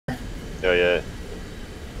Oh yeah.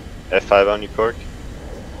 F5 on you, Cork.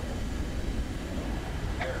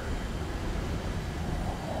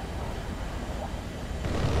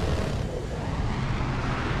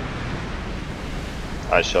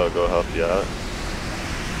 I shall go help you out.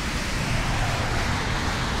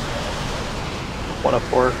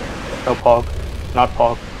 104. No pog. Not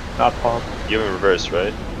pog. Not pog. You in reverse,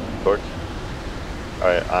 right, Cork?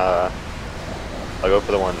 Alright, I'll go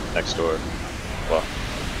for the one next door. Well.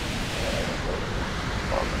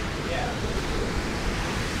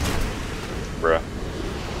 Bruh.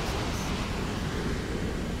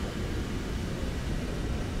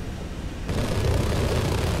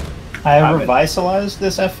 I revitalized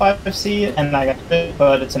this F5C and I got it,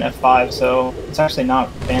 but it's an F5, so it's actually not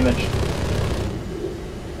damaged.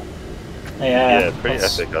 Yeah, Pretty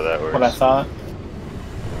epic how that works. What I thought.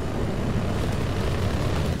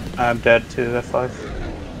 I'm dead to F5.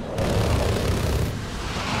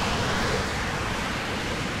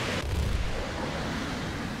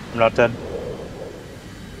 I'm not dead.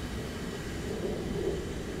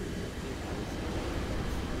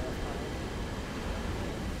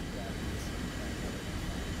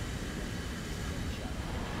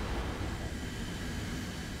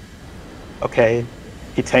 Okay,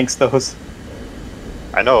 he tanks those.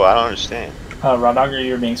 I know, I don't understand. Raw Dogger,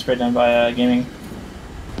 you're being sprayed down by gaming.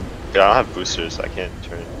 Yeah, I don't have boosters, I can't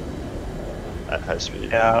turn at high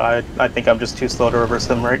speed. Yeah, I think I'm just too slow to reverse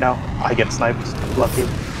him right now. I get sniped. Lucky.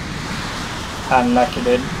 Unlucky,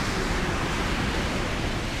 dude.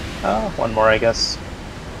 One more, I guess.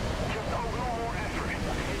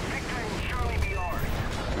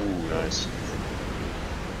 Ooh, nice.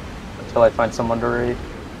 Until I find someone to raid.